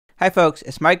Hi folks,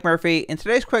 it's Mike Murphy, and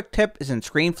today's quick tip is in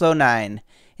Screenflow 9.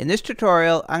 In this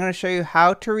tutorial, I'm going to show you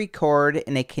how to record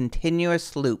in a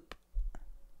continuous loop.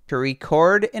 To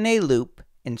record in a loop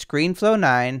in Screenflow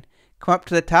 9, come up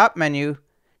to the top menu,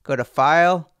 go to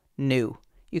File, New.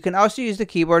 You can also use the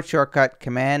keyboard shortcut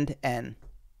Command N.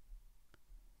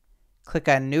 Click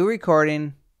on New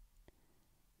Recording.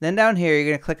 Then down here, you're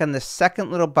going to click on the second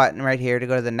little button right here to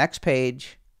go to the next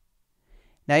page.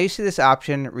 Now you see this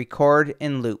option, Record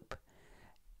in Loop.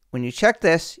 When you check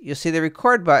this, you'll see the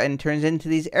record button turns into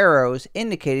these arrows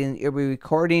indicating that you'll be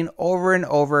recording over and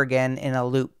over again in a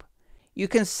loop. You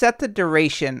can set the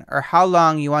duration or how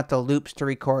long you want the loops to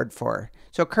record for.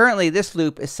 So currently this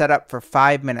loop is set up for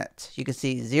 5 minutes. You can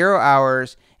see 0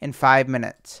 hours and 5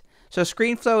 minutes. So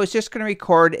Screenflow is just going to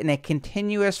record in a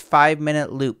continuous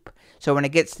 5-minute loop. So when it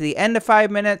gets to the end of 5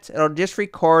 minutes, it'll just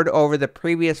record over the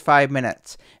previous 5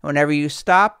 minutes. And whenever you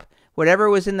stop, whatever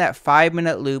was in that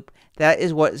 5-minute loop, that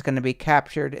is what is going to be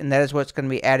captured, and that is what's going to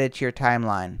be added to your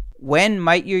timeline. When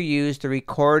might you use the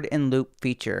record in loop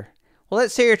feature? Well,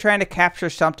 let's say you're trying to capture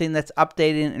something that's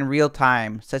updating in real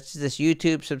time, such as this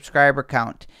YouTube subscriber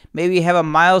count. Maybe you have a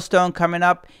milestone coming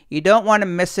up, you don't want to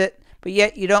miss it, but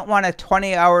yet you don't want a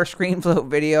 20-hour Screenflow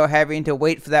video having to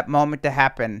wait for that moment to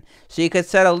happen. So you could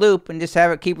set a loop and just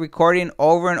have it keep recording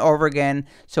over and over again,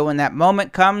 so when that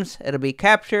moment comes, it'll be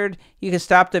captured, you can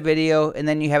stop the video, and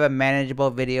then you have a manageable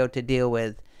video to deal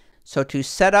with. So to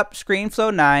set up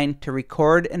Screenflow 9 to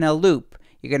record in a loop,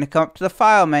 you're going to come up to the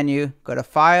File menu, go to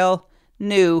File,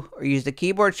 New, or use the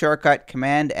keyboard shortcut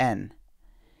Command N.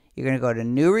 You're going to go to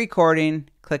New Recording,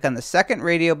 click on the second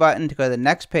radio button to go to the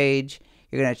next page.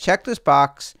 You're going to check this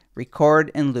box,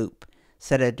 Record in Loop.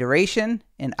 Set a duration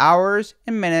in hours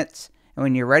and minutes, and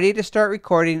when you're ready to start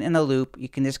recording in a loop, you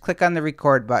can just click on the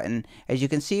record button. As you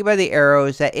can see by the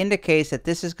arrows, that indicates that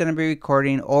this is going to be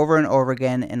recording over and over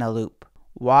again in a loop.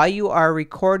 While you are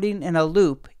recording in a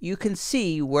loop, you can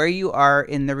see where you are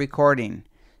in the recording.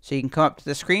 So you can come up to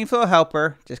the Screenflow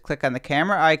Helper, just click on the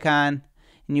camera icon,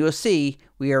 and you will see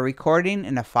we are recording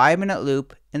in a 5-minute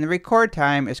loop, and the record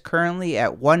time is currently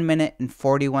at 1 minute and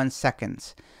 41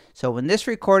 seconds. So when this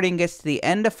recording gets to the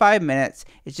end of 5 minutes,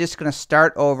 it's just going to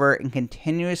start over and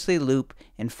continuously loop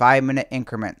in 5-minute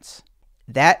increments.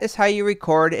 That is how you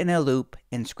record in a loop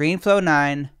in Screenflow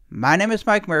 9. My name is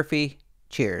Mike Murphy.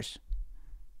 Cheers.